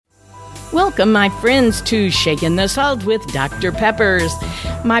Welcome, my friends, to Shakin' the Salt with Dr. Peppers.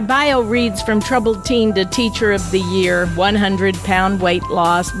 My bio reads from troubled teen to teacher of the year, 100-pound weight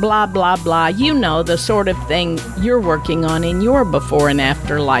loss, blah, blah, blah. You know, the sort of thing you're working on in your before and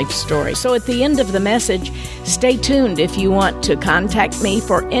after life story. So at the end of the message, stay tuned if you want to contact me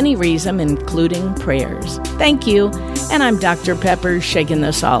for any reason, including prayers. Thank you. And I'm Dr. Peppers, Shakin'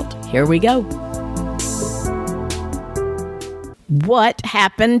 the Salt. Here we go. What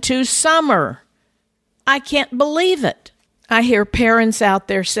happened to summer? I can't believe it. I hear parents out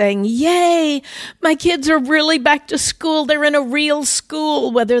there saying, yay, my kids are really back to school. They're in a real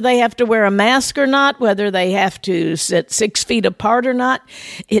school, whether they have to wear a mask or not, whether they have to sit 6 feet apart or not.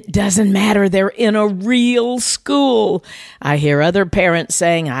 It doesn't matter. They're in a real school. I hear other parents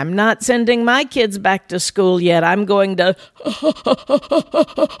saying, I'm not sending my kids back to school yet. I'm going to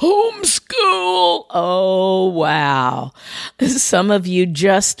homeschool. Oh, wow. Some of you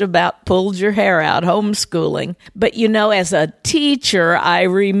just about pulled your hair out homeschooling. But you know, as a teacher, I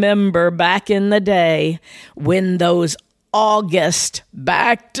remember back in the day when those August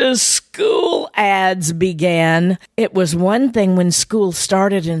back to school ads began. It was one thing when school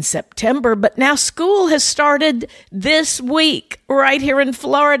started in September, but now school has started this week. Right here in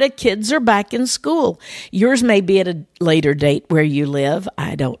Florida, kids are back in school. Yours may be at a later date where you live.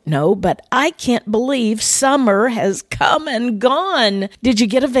 I don't know, but I can't believe summer has come and gone. Did you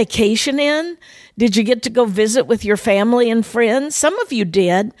get a vacation in? Did you get to go visit with your family and friends? Some of you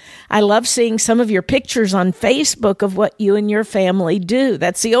did. I love seeing some of your pictures on Facebook of what you and your family do.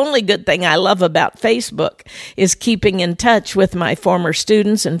 That's the only good thing I love about Facebook, is keeping in touch with my former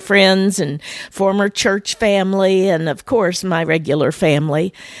students and friends and former church family and, of course, my regular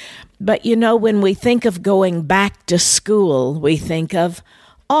family. But, you know, when we think of going back to school, we think of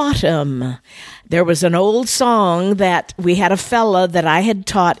autumn. There was an old song that we had a fella that I had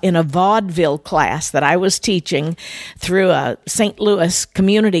taught in a vaudeville class that I was teaching through a St. Louis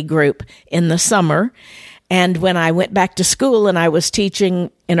community group in the summer. And when I went back to school and I was teaching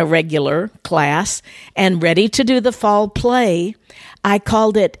in a regular class and ready to do the fall play, I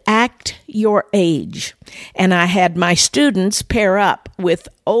called it Act Your Age. And I had my students pair up with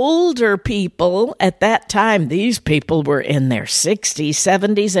older people. At that time, these people were in their 60s,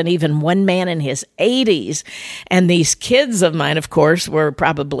 70s, and even one man in his 80s. And these kids of mine, of course, were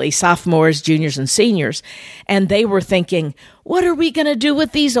probably sophomores, juniors, and seniors. And they were thinking, what are we going to do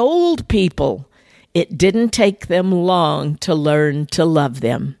with these old people? It didn't take them long to learn to love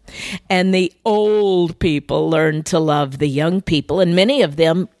them. And the old people learned to love the young people, and many of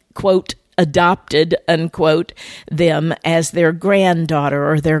them, quote, adopted, unquote, them as their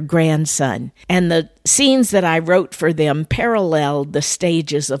granddaughter or their grandson. And the scenes that I wrote for them paralleled the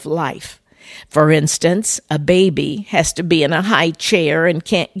stages of life. For instance, a baby has to be in a high chair and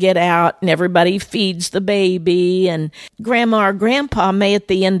can't get out, and everybody feeds the baby, and grandma or grandpa may at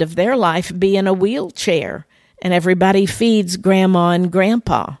the end of their life be in a wheelchair, and everybody feeds grandma and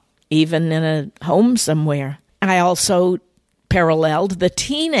grandpa, even in a home somewhere. I also paralleled the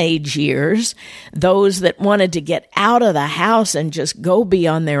teenage years, those that wanted to get out of the house and just go be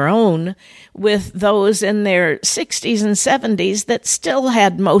on their own, with those in their 60s and 70s that still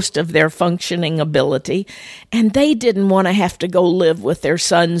had most of their functioning ability, and they didn't want to have to go live with their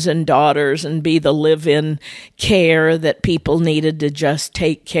sons and daughters and be the live-in care that people needed to just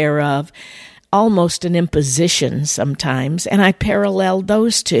take care of. Almost an imposition sometimes, and I paralleled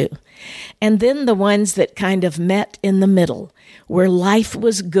those two. And then the ones that kind of met in the middle, where life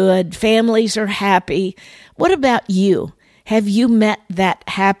was good, families are happy. What about you? Have you met that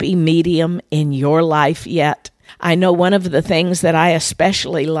happy medium in your life yet? I know one of the things that I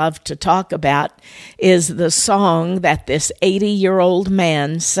especially love to talk about is the song that this 80-year-old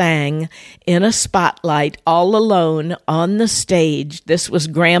man sang in a spotlight all alone on the stage. This was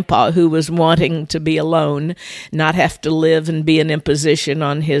Grandpa, who was wanting to be alone, not have to live and be an imposition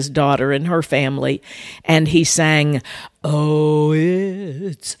on his daughter and her family. And he sang, "Oh,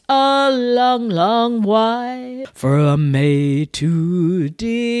 it's a long, long while from May to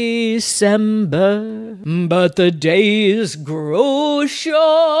December, but the days grow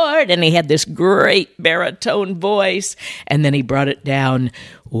short." And he had this great baritone voice, and then he brought it down,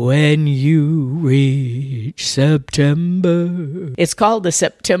 "When you reach September." It's called the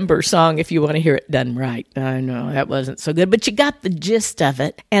September song if you want to hear it done right. I know that wasn't so good, but you got the gist of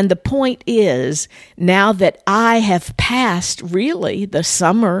it. And the point is, now that I have passed really the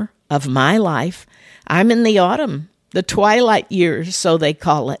summer of my life, I'm in the autumn The twilight years, so they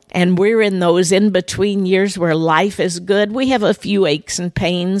call it. And we're in those in-between years where life is good. We have a few aches and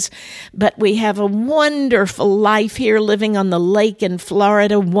pains, but we have a wonderful life here living on the lake in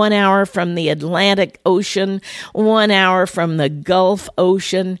Florida, 1 hour from the Atlantic Ocean, 1 hour from the Gulf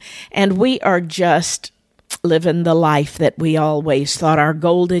Ocean, and we are just living the life that we always thought our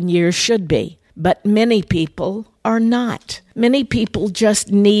golden years should be. But many people are not. Many people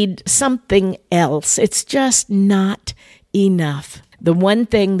just need something else. It's just not enough. The one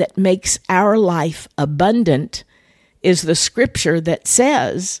thing that makes our life abundant is the scripture that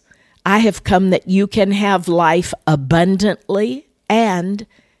says, I have come that you can have life abundantly and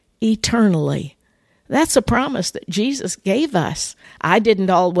eternally. That's a promise that Jesus gave us. I didn't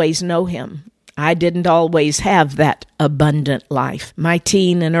always know him. I didn't always have that abundant life. My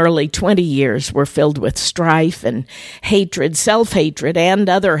teen and early 20 years were filled with strife and hatred, self-hatred and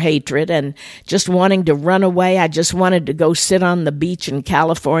other hatred, and just wanting to run away. I just wanted to go sit on the beach in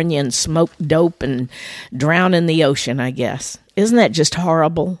California and smoke dope and drown in the ocean, I guess. Isn't that just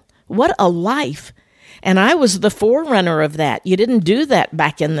horrible? What a life. And I was the forerunner of that. You didn't do that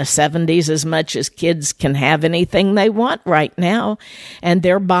back in the 70s as much as kids can have anything they want right now. And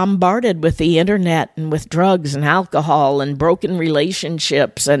they're bombarded with the internet and with drugs and alcohol and broken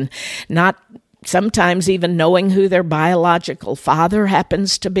relationships and not sometimes even knowing who their biological father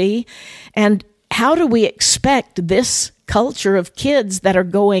happens to be. And how do we expect this culture of kids that are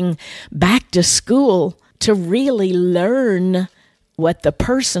going back to school to really learn what the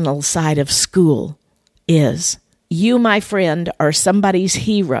personal side of school is? You, my friend, are somebody's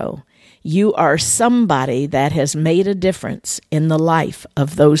hero. You are somebody that has made a difference in the life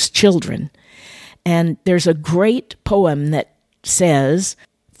of those children. And there's a great poem that says,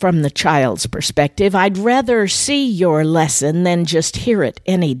 from the child's perspective, I'd rather see your lesson than just hear it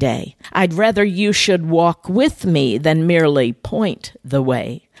any day. I'd rather you should walk with me than merely point the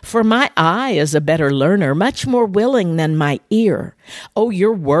way. For my eye is a better learner, much more willing than my ear. Oh,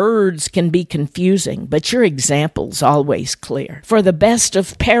 your words can be confusing, but your example's always clear. For the best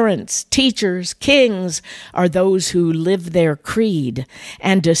of parents, teachers, kings are those who live their creed,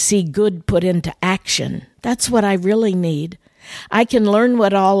 and to see good put into action. That's what I really need. I can learn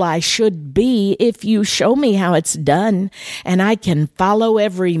what all I should be if you show me how it's done, and I can follow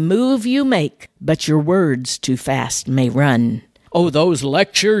every move you make, but your words too fast may run. Oh, those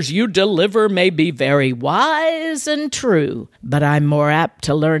lectures you deliver may be very wise and true, but I'm more apt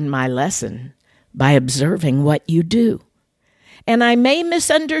to learn my lesson by observing what you do. And I may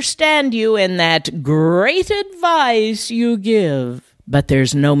misunderstand you in that great advice you give, but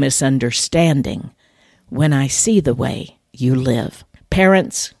there's no misunderstanding when I see the way you live.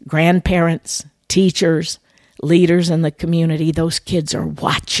 Parents, grandparents, teachers, leaders in the community, those kids are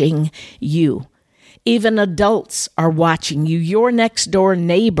watching you. Even adults are watching you. Your next door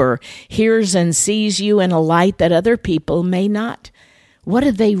neighbor hears and sees you in a light that other people may not. What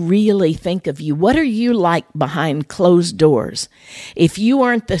do they really think of you? What are you like behind closed doors? If you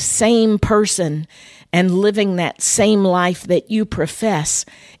aren't the same person and living that same life that you profess,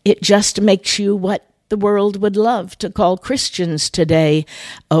 it just makes you what the world would love to call Christians today,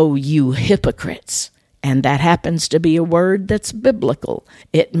 oh, you hypocrites. And that happens to be a word that's biblical.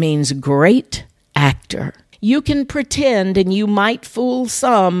 It means great actor. You can pretend and you might fool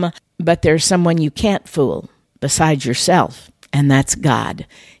some, but there's someone you can't fool besides yourself, and that's God.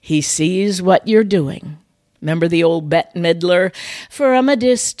 He sees what you're doing. Remember the old Bette Midler? From a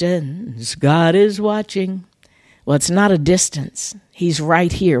distance, God is watching. Well, it's not a distance. He's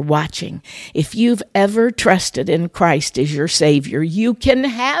right here watching. If you've ever trusted in Christ as your Savior, you can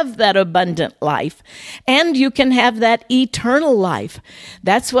have that abundant life, and you can have that eternal life.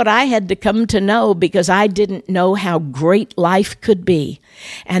 That's what I had to come to know, because I didn't know how great life could be.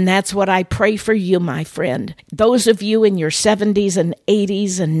 And that's what I pray for you, my friend. Those of you in your 70s and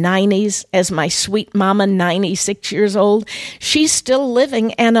 80s and 90s, as my sweet mama, 96 years old, she's still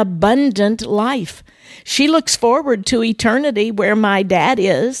living an abundant life. She looks forward to eternity where my dad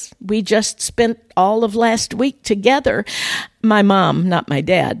is. We just spent all of last week together. My mom, not my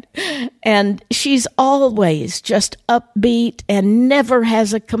dad. And she's always just upbeat and never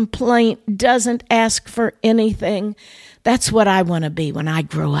has a complaint, doesn't ask for anything. That's what I want to be when I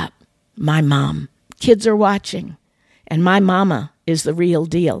grow up. My mom. Kids are watching. And my mama is the real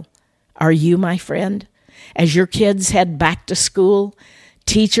deal. Are you, my friend? As your kids head back to school,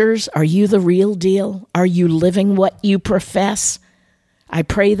 teachers, are you the real deal? Are you living what you profess? I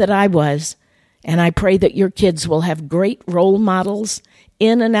pray that I was, and I pray that your kids will have great role models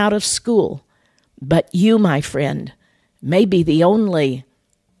in and out of school. But you, my friend, may be the only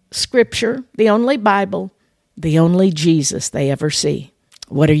scripture, the only Bible, the only Jesus they ever see.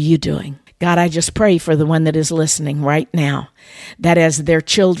 What are you doing? God, I just pray for the one that is listening right now, that as their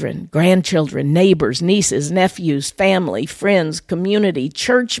children, grandchildren, neighbors, nieces, nephews, family, friends, community,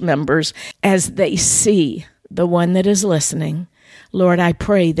 church members, as they see the one that is listening, Lord, I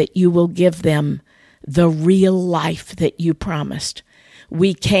pray that you will give them the real life that you promised.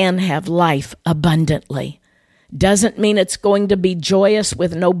 We can have life abundantly. Doesn't mean it's going to be joyous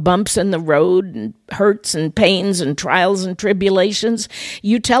with no bumps in the road and hurts and pains and trials and tribulations.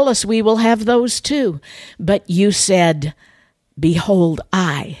 You tell us we will have those too. But you said, behold,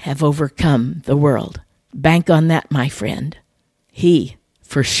 I have overcome the world. Bank on that, my friend. He,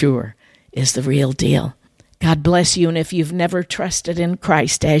 for sure, is the real deal. God bless you. And if you've never trusted in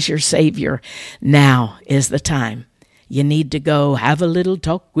Christ as your Savior, now is the time. You need to go have a little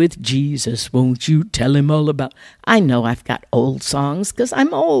talk with Jesus. Won't you tell him all about... I know I've got old songs because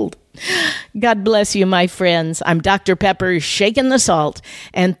I'm old. God bless you, my friends. I'm Dr. Pepper, shaking the salt,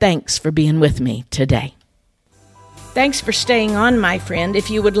 and thanks for being with me today. Thanks for staying on, my friend. If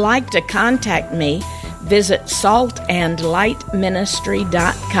you would like to contact me, visit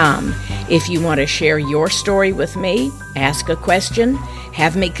saltandlightministry.com. If you want to share your story with me, ask a question,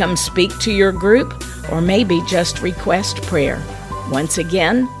 have me come speak to your group, or maybe just request prayer. Once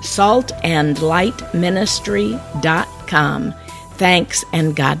again, saltandlightministry.com. Thanks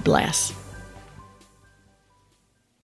and God bless.